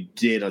conference that we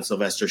did on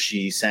Sylvester,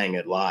 she sang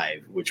it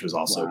live, which was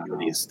also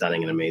really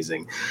stunning and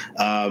amazing.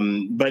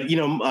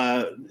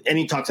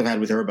 Any talks I've had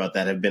with her about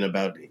that have been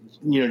about,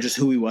 just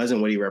who he was and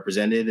what he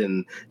represented,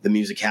 and the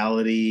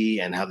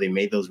musicality and how they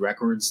made those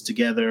records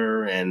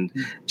together, and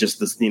just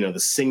the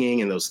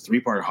singing and those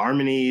 3-part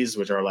harmonies,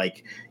 which are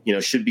like,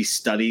 should be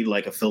studied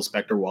like a Phil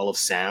Spector wall of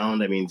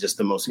sound. I mean, just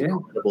the most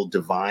incredible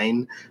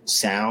divine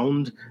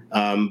sound.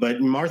 But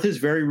Martha's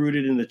very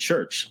rooted in the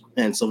church,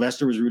 and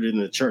Sylvester was rooted in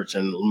the church,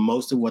 and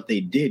most of what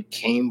they did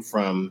came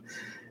from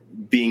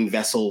being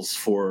vessels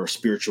for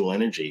spiritual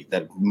energy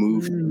that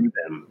moved through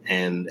them,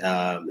 and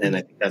I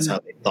think that's how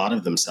they thought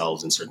of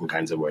themselves in certain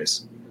kinds of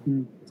ways.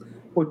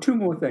 Well, 2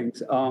 more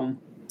things.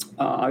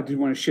 I did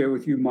want to share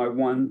with you my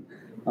one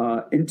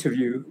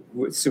interview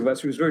with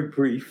Sylvester. It was very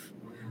brief.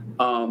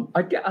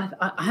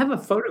 I have a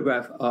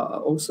photograph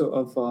also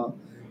of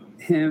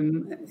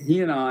him,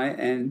 he and I,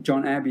 and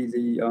John Abbey,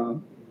 the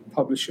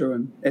publisher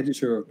and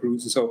editor of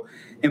Blues and Soul,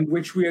 in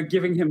which we are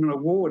giving him an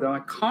award. And I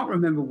can't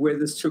remember where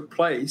this took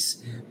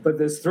place, but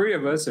there's three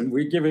of us, and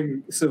we're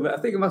giving. So I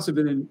think it must have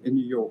been in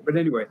New York. But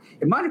anyway,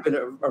 it might have been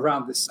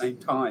around the same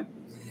time.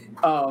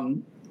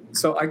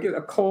 So I get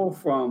a call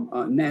from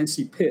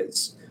Nancy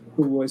Pitts,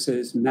 who was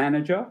his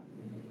manager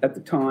at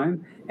the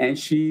time, and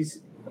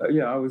she's.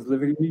 I was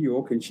living in New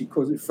York, and she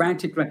calls it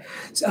frantically.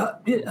 So,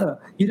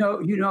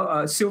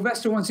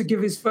 Sylvester wants to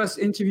give his first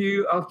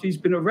interview after he's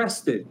been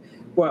arrested.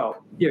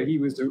 Well, he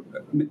was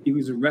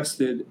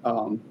arrested.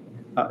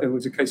 It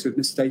was a case of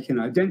mistaken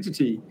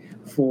identity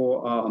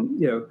for,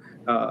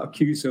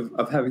 accused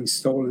of having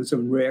stolen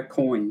some rare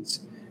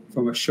coins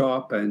from a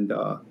shop, and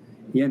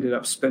he ended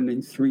up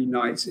spending 3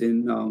 nights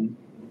in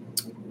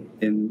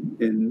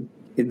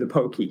the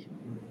pokey.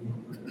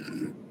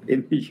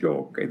 In New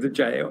York, in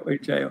jail.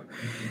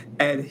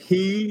 And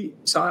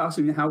so I asked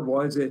him, how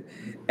was it?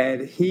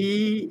 And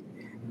he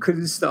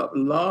couldn't stop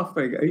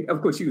laughing.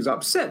 Of course, he was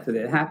upset that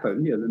it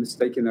happened, the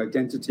mistaken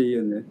identity.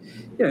 And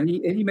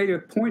he made a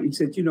point. He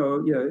said,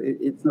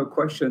 it's no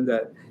question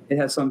that it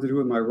has something to do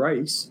with my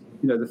race.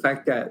 The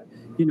fact that,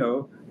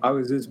 I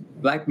was this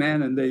black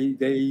man and they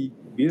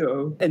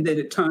and then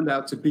it turned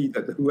out to be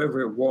that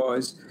whoever it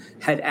was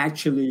had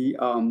actually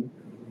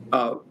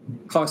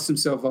passed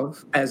himself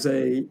off as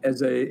a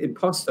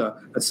imposter,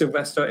 a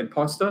Sylvester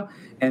imposter,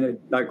 and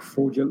had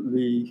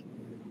fraudulently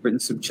written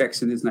some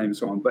checks in his name and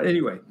so on. But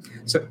anyway,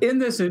 so in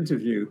this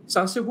interview,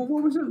 so I said, well,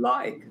 what was it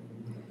like?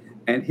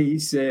 And he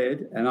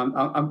said, and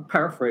I'm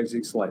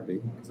paraphrasing slightly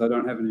because I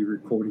don't have any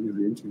recording of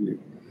the interview.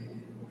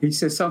 He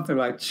said something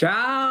like,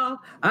 "Child,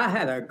 I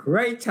had a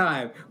great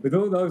time with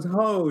all those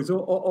hoes,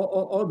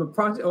 all the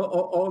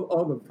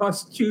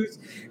prostitutes.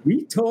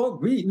 We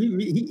talked.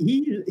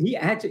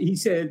 He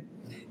said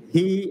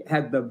he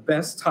had the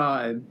best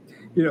time,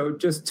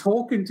 just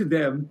talking to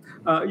them.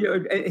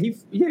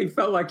 He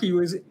felt like he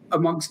was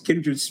amongst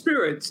kindred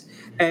spirits,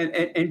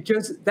 and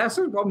just that's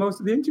what most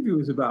of the interview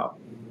was about.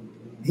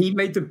 He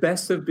made the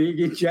best of being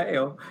in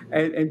jail,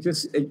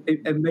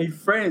 and made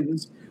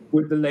friends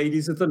with the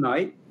ladies of the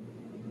night."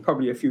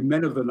 Probably a few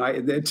men of the night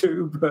in there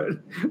too,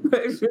 but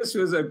it just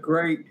was a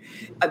great.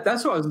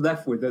 That's what I was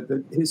left with.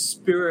 That his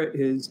spirit,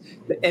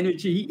 the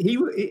energy.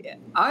 The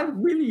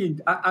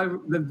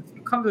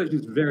conversation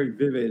was very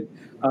vivid,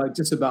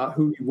 just about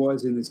who he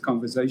was in this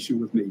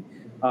conversation with me.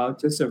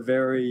 Just a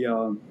very,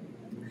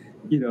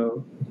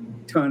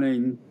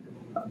 turning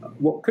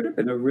what could have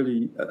been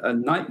a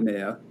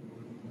nightmare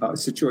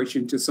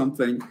situation to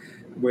something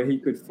where he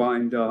could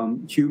find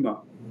humor.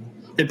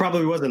 It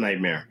probably was a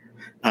nightmare.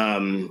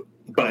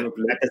 But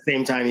at the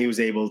same time, he was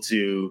able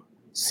to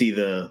see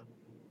the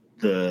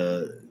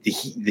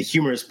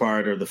humorous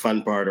part or the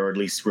fun part, or at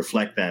least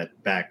reflect that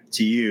back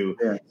to you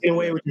in a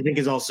way which I think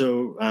is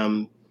also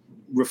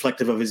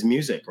reflective of his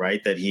music,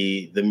 right? That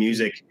the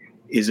music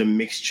is a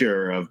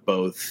mixture of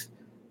both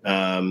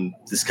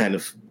this kind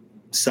of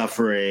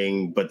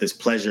suffering, but this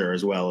pleasure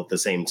as well at the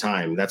same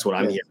time. That's what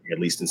I'm hearing, at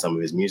least in some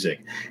of his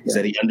music, is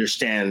that he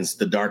understands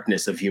the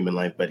darkness of human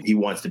life, but he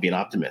wants to be an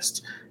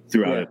optimist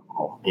throughout it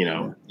all.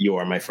 You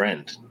are my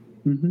friend.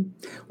 Mm-hmm.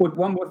 Well,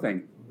 one more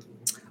thing.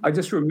 I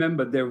just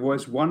remembered there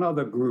was one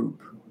other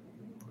group,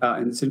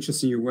 and it's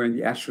interesting you're wearing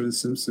the Ashford and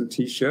Simpson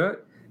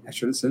T-shirt,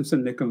 Ashford and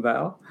Simpson, Nick and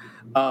Val,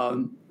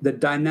 the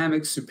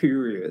Dynamic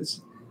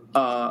Superiors,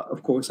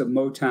 of course, at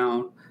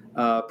Motown,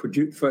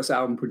 first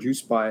album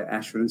produced by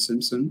Ashford and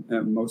Simpson.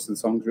 Most of the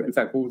songs, in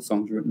fact, all the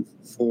songs written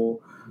for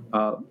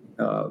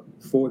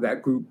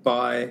that group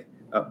by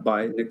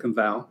Nick and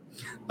Val.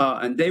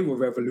 And they were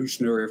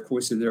revolutionary, of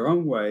course, in their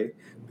own way,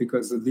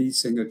 because the lead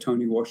singer,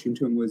 Tony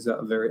Washington, was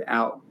a very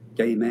out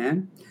gay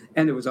man.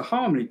 And there was a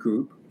harmony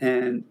group.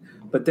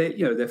 But they,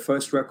 their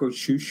first record,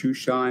 Shoe Shoe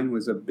Shine,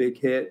 was a big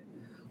hit.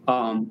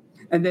 And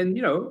then,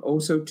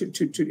 also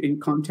to in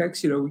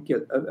context, we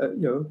get,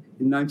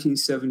 in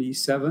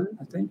 1977,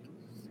 I think,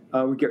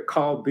 we get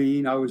Carl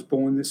Bean, I Was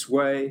Born This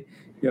Way,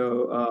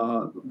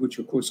 which,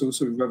 of course,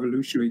 also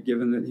revolutionary,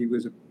 given that he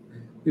was,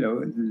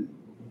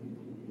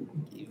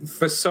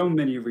 for so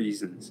many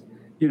reasons,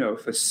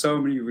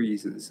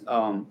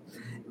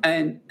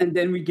 And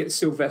then we get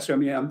Sylvester. I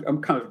mean,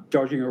 I'm kind of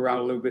dodging around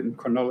a little bit in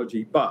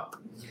chronology, but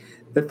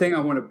the thing I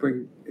want to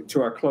bring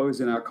to our close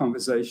in our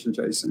conversation,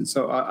 Jason,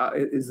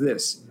 is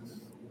this.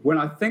 When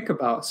I think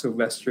about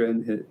Sylvester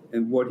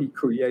and what he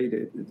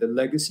created, the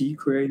legacy he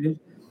created,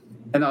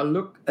 and I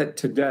look at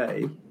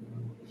today,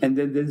 and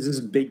then there's this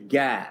big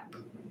gap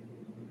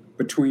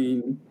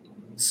between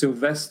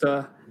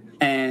Sylvester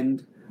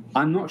and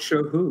I'm not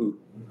sure who.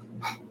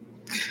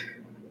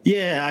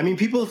 Yeah, I mean,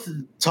 people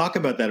talk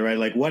about that, right?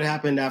 Like, what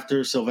happened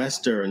after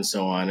Sylvester and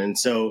so on. And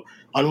so,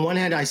 on one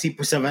hand, I see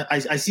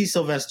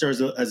Sylvester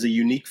as a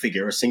unique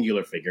figure, a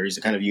singular figure. He's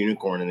a kind of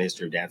unicorn in the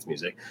history of dance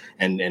music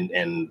and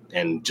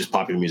just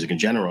popular music in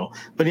general.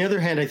 But on the other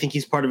hand, I think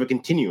he's part of a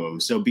continuum.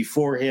 So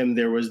before him,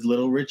 there was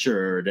Little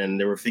Richard, and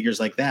there were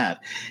figures like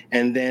that.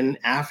 And then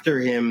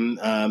after him,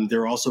 there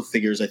are also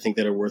figures I think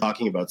that are worth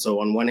talking about. So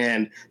on one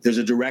hand, there's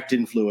a direct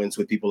influence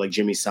with people like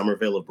Jimmy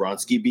Somerville of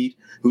Bronski Beat,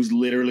 who's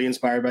literally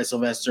inspired by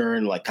Sylvester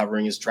and like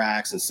covering his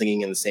tracks and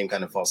singing in the same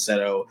kind of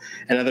falsetto,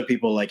 and other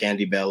people like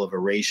Andy Bell of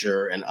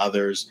Erasure and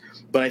others.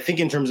 But I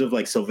think in terms of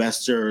like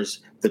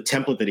Sylvester's, the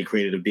template that he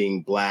created of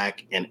being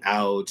black and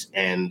out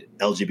and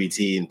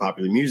LGBT in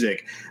popular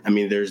music, I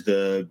mean, there's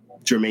the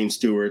Jermaine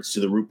Stewarts to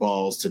the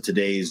RuPauls to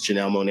today's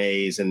Janelle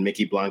Monáes and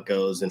Mickey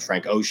Blancos and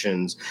Frank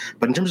Oceans.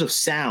 But in terms of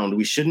sound,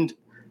 we shouldn't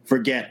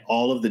forget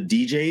all of the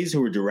DJs who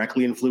were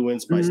directly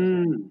influenced by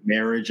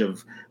marriage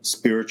of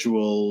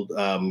spiritual,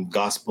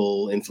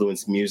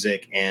 gospel-influenced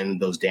music and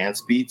those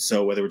dance beats.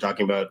 So whether we're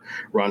talking about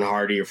Ron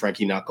Hardy or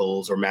Frankie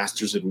Knuckles or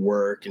Masters at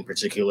Work, in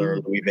particular,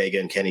 Louis Vega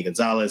and Kenny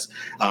Gonzalez,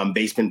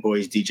 Basement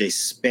Boys, DJ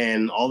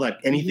Spen, all that,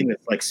 anything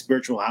that's like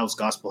spiritual house,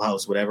 gospel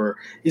house, whatever,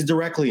 is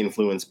directly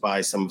influenced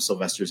by some of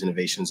Sylvester's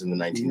innovations in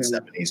the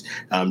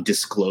 1970s.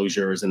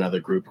 Disclosure is another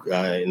group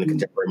in the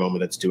contemporary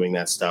moment that's doing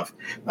that stuff.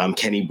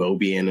 Kenny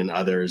Bobian and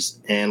others.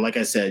 And like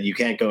I said, you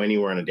can't go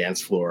anywhere on a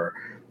dance floor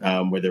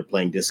where they're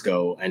playing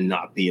disco and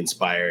not be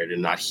inspired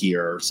and not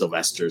hear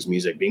Sylvester's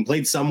music being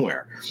played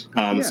somewhere.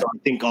 So I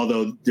think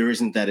although there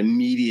isn't that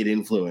immediate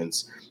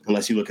influence,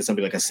 unless you look at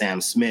somebody like a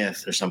Sam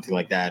Smith or something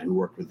like that, who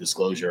worked with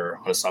Disclosure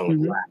on a song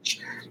like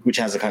Latch, which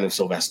has a kind of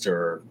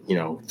Sylvester,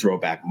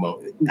 throwback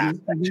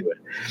aspect to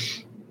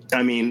it.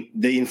 I mean,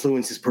 the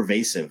influence is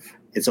pervasive.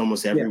 It's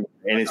almost everywhere.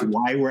 And it's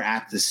why we're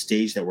at the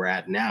stage that we're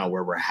at now,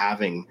 where we're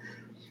having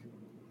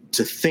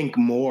to think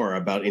more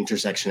about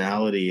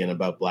intersectionality and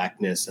about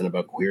blackness and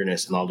about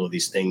queerness and all of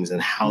these things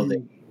and how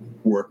they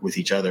work with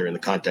each other in the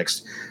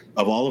context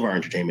of all of our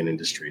entertainment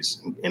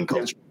industries and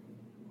culture.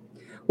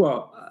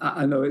 Well,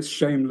 I know it's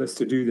shameless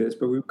to do this,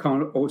 but we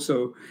can't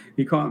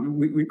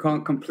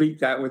complete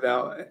that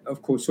without,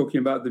 of course, talking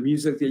about the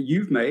music that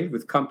you've made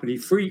with Company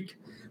Freak,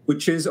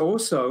 which is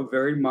also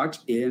very much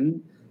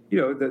in,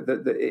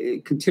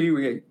 the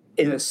continuing,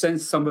 in a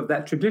sense, some of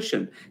that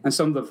tradition, and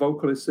some of the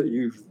vocalists that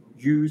you've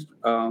used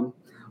on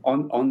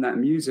that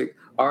music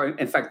are,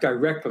 in fact,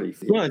 directly.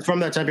 Well, it's from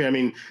that time period. I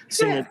mean,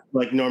 singers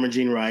like Norma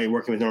Jean Wright,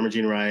 working with Norma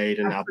Jean Wright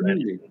and Alphabet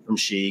from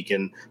Chic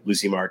and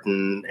Lucy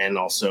Martin, and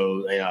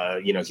also,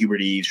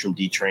 Hubert Eves from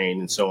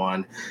D-Train and so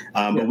on.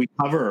 But we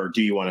cover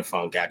Do You Want to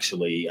Funk,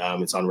 actually.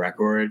 It's on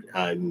record.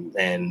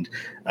 And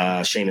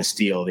Shayna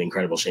Steele, the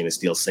incredible Shayna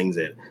Steele, sings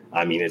it.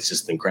 I mean, it's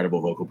just an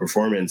incredible vocal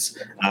performance.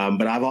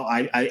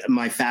 But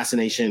my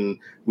fascination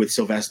with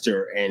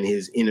Sylvester and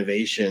his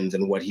innovations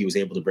and what he was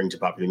able to bring to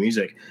popular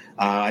music,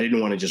 I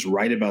didn't want to just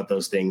write about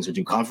those things or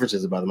do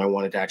conferences about them. I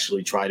wanted to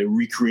actually try to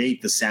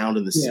recreate the sound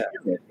and the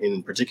spirit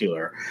in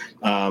particular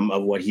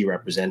of what he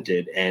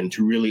represented, and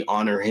to really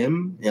honor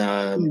him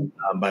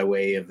by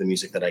way of the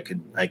music that I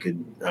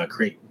could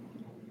create.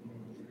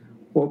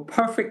 Well,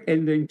 perfect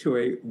ending to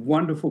a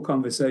wonderful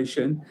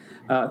conversation.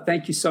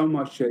 Thank you so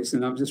much,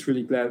 Jason. I'm just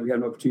really glad we had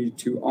an opportunity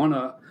to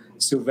honor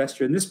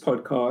Sylvester in this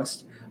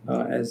podcast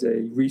as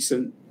a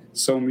recent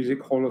Soul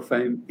Music Hall of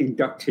Fame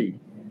inductee.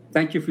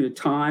 Thank you for your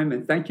time,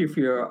 and thank you for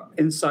your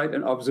insight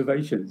and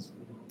observations.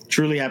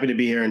 Truly happy to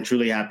be here, and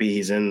truly happy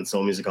he's in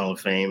Soul Music Hall of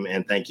Fame.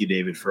 And thank you,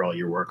 David, for all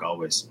your work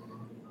always.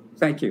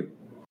 Thank you.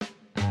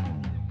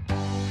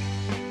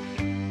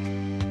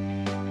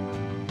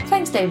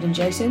 Thanks, David and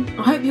Jason.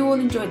 I hope you all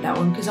enjoyed that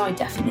one, because I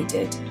definitely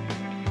did.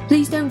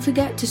 Please don't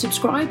forget to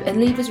subscribe and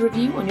leave us a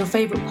review on your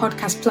favourite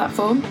podcast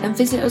platform, and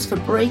visit us for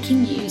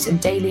breaking news and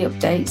daily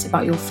updates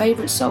about your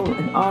favourite soul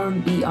and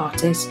R&B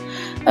artists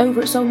over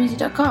at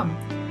soulmusic.com.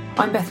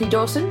 I'm Bethany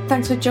Dawson.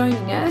 Thanks for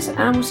joining us,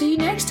 and we'll see you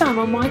next time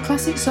on My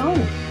Classic Soul.